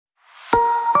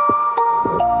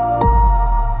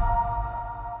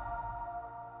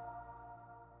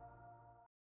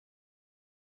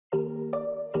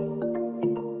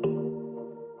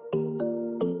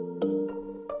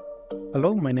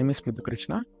is Mithun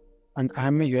Krishna and I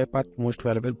am a UiPath Most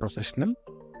Valuable Professional.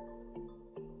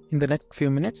 In the next few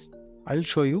minutes, I'll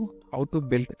show you how to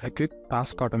build a quick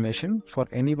task automation for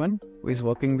anyone who is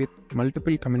working with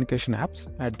multiple communication apps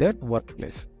at their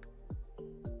workplace.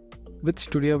 With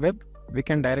Studio Web, we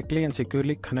can directly and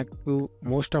securely connect to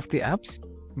most of the apps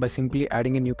by simply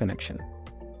adding a new connection.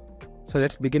 So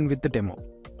let's begin with the demo.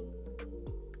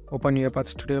 Open UiPath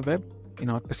Studio Web in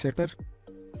Orchestrator.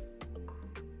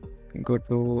 Go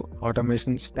to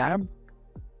Automations tab.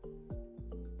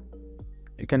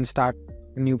 You can start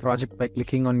a new project by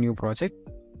clicking on New Project.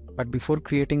 But before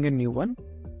creating a new one,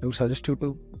 I would suggest you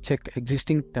to check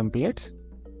existing templates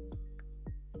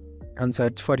and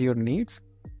search for your needs.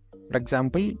 For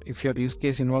example, if your use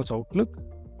case involves Outlook,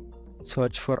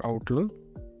 search for Outlook.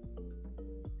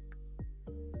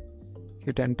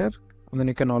 Hit enter, and then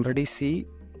you can already see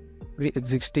the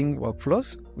existing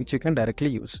workflows which you can directly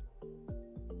use.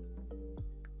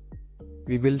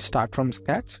 We will start from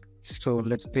scratch. So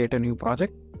let's create a new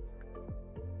project.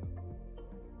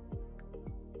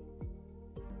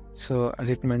 So as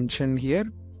it mentioned here,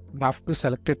 we have to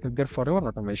select a trigger for our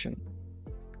automation.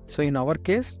 So in our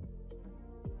case,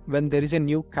 when there is a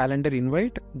new calendar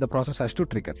invite, the process has to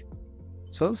trigger.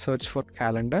 So search for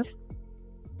calendar.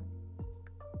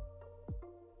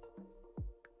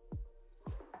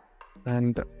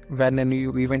 And when a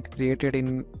new event created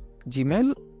in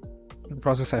Gmail, the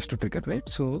process has to trigger, right?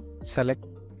 So select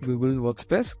Google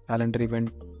Workspace, calendar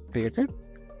event created.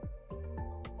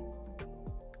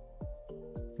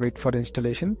 Wait for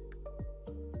installation.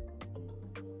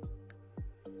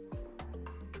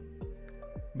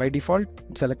 By default,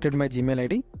 it selected my Gmail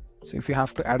ID. So if you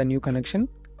have to add a new connection,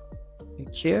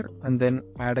 click here and then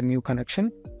add a new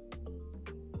connection.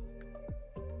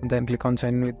 And then click on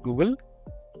sign in with Google.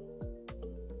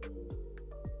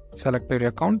 Select your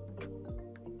account.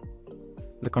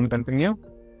 Click on continue.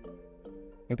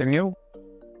 Continue.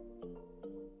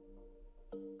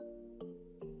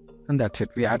 And that's it.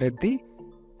 We added the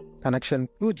connection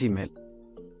to Gmail.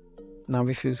 Now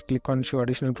if you click on show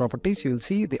additional properties, you will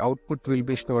see the output will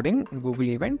be stored in Google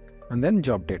event and then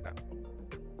job data.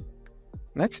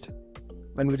 Next,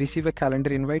 when we receive a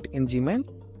calendar invite in Gmail,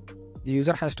 the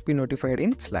user has to be notified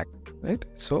in Slack, right?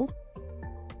 So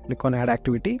click on add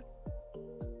activity,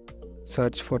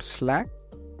 search for Slack,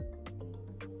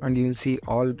 and you will see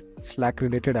all Slack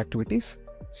related activities.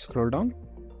 Scroll down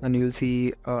and you will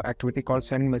see activity called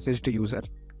send message to user.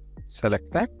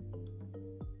 Select that.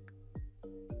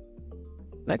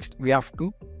 Next, we have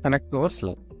to connect to our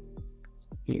Slack.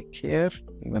 Click here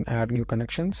and then add new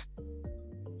connections.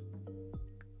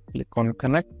 Click on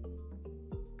connect.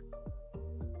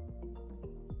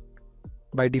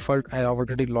 By default, I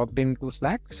already logged into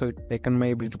Slack, so it's taken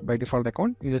my by default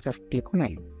account. You just have to click on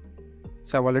I.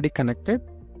 So I've already connected.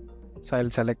 So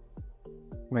I'll select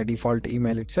my default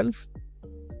email itself.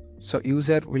 So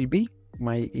user will be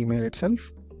my email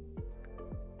itself.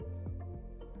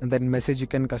 And then message you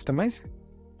can customize.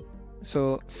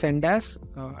 So send as,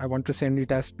 I want to send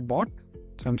it as bot.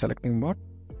 So I'm selecting bot.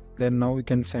 Then now we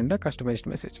can send a customized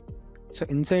message. So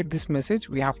inside this message,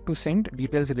 we have to send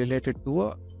details related to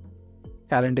a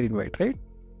calendar invite, right?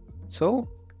 So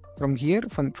from here,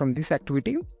 from this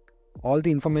activity, all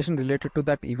the information related to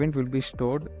that event will be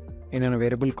stored in a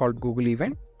variable called Google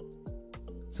event.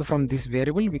 So from this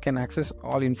variable, we can access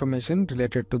all information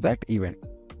related to that event.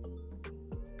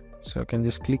 So I can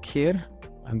just click here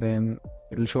and then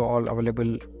it will show all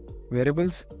available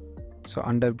variables. So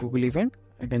under Google event,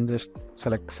 I can just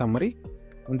select summary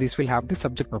and this will have the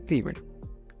subject of the event.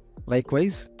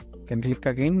 Likewise, you can click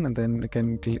again and then you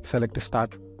can select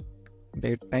start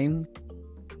date time.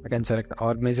 I can select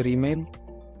organizer email.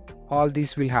 All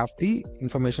these will have the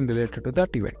information related to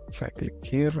that event. If I click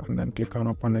here and then click on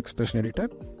open expression editor.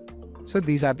 So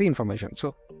these are the information.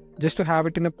 So just to have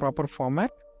it in a proper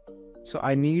format, so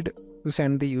I need to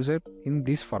send the user in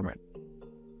this format.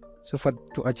 So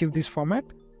to achieve this format,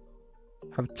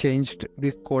 I've changed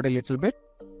this code a little bit.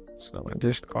 So I'll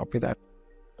just copy that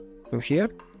to here.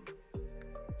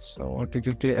 So to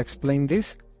quickly explain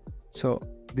this, so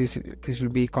this will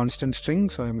be constant string.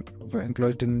 So I'm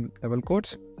enclosed in double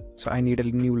quotes. So I need a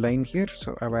new line here.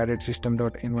 So I've added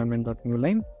system.environment.new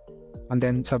line, and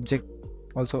then subject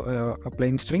also a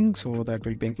plain string. So that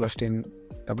will be enclosed in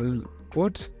double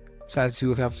quotes. So as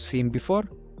you have seen before,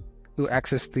 to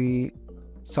access the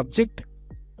subject,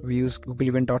 we use Google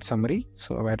event.summary.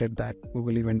 So I've added that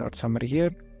Google event.summary here,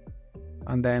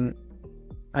 and then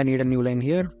I need a new line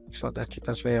here. So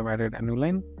that's why I've added a new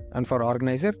line. And for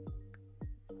organizer,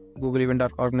 Google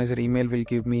event.organizer email will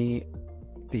give me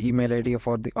the email ID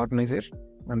for the organizer,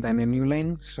 and then a new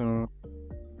line. So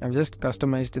I've just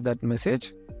customized that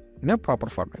message in a proper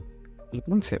format. Click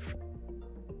on save.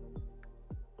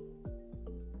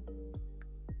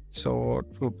 So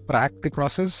to track the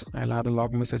process, I'll add a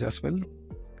log message as well.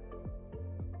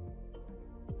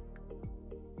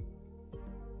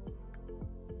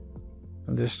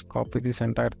 I'll just copy this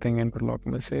entire thing into log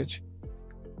message.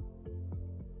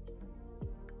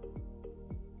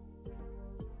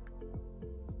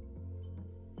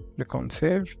 Click on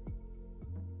save.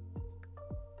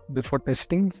 Before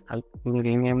testing, I'll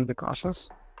rename the process.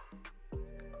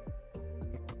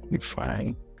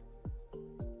 Define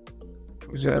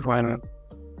user one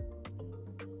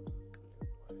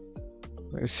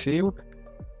received.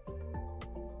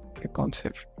 Click on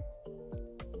save.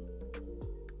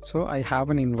 So I have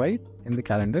an invite in the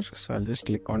calendar, so I'll just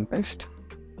click on test.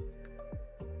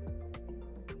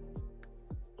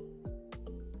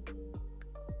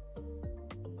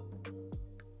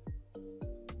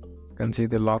 You can see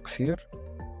the logs here.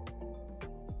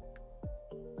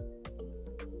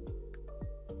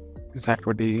 This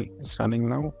activity is running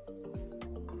now.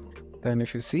 Then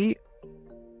if you see,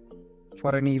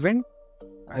 for an event,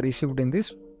 I received in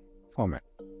this format.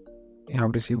 You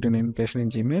have received an invitation in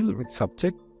Gmail with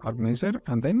subject, organizer,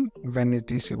 and then when it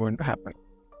is going to happen.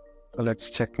 So let's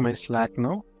check my Slack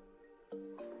now.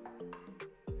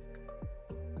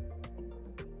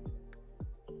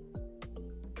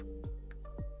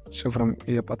 So from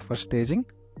your path for staging,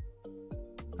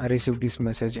 I received this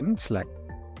message in Slack.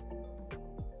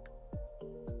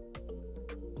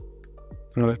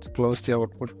 Now let's close the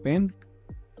output pane,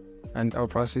 and our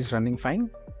process is running fine.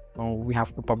 Now we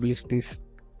have to publish this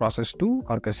process to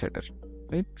orchestrator,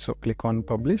 right? So click on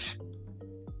publish.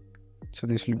 So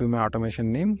this will be my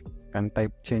automation name, and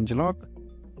type changelog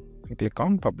and click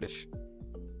on publish.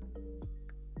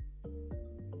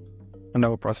 And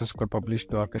our process got published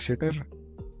to orchestrator.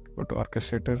 Go to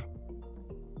orchestrator.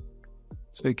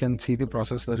 So you can see the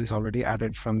process that is already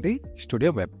added from the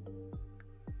Studio Web.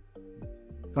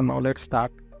 So now let's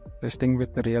start testing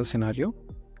with the real scenario.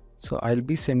 So I'll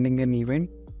be sending an event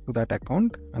to that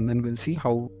account, and then we'll see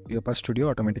how UiPath Studio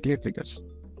automatically triggers.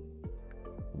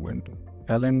 Went to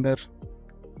calendar,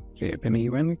 create an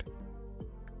event.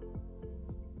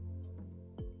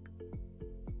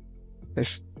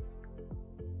 This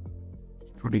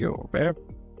Studio Web.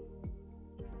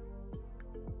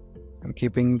 I'm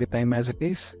keeping the time as it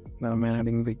is. Now I'm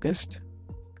adding the guest.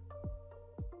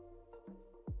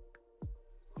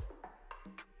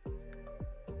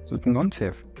 Clicking on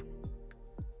save.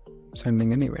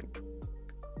 Sending an event.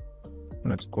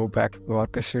 Let's go back to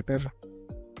orchestrator.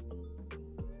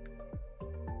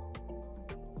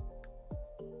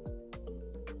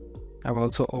 I've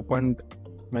also opened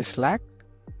my Slack.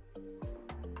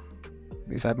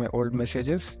 These are my old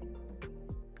messages.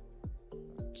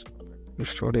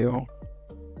 Studio.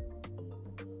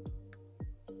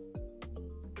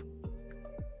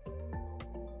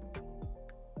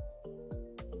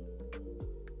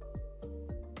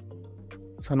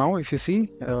 So now if you see,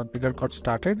 trigger got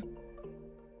started.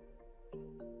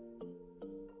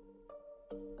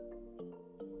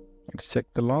 Let's check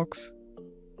the logs.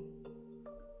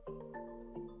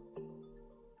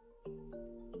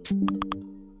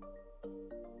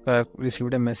 I've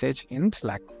received a message in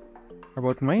Slack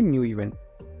about my new event.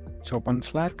 Let's open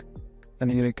Slack. Then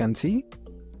here you can see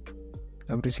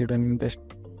I've received an invitation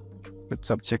with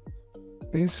subject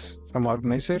this from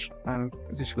organizer, and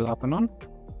this will happen on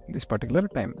this particular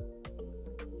time.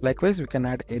 Likewise, we can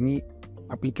add any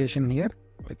application here.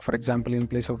 Like for example, in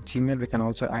place of Gmail, we can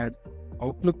also add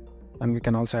Outlook, and we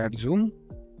can also add Zoom,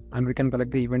 and we can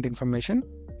collect the event information,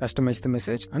 customize the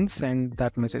message, and send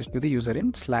that message to the user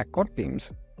in Slack or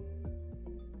Teams.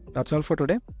 That's all for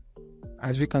today.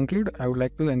 As we conclude, I would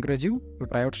like to encourage you to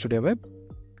try out Studio Web.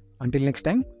 Until next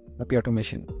time, happy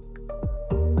automation.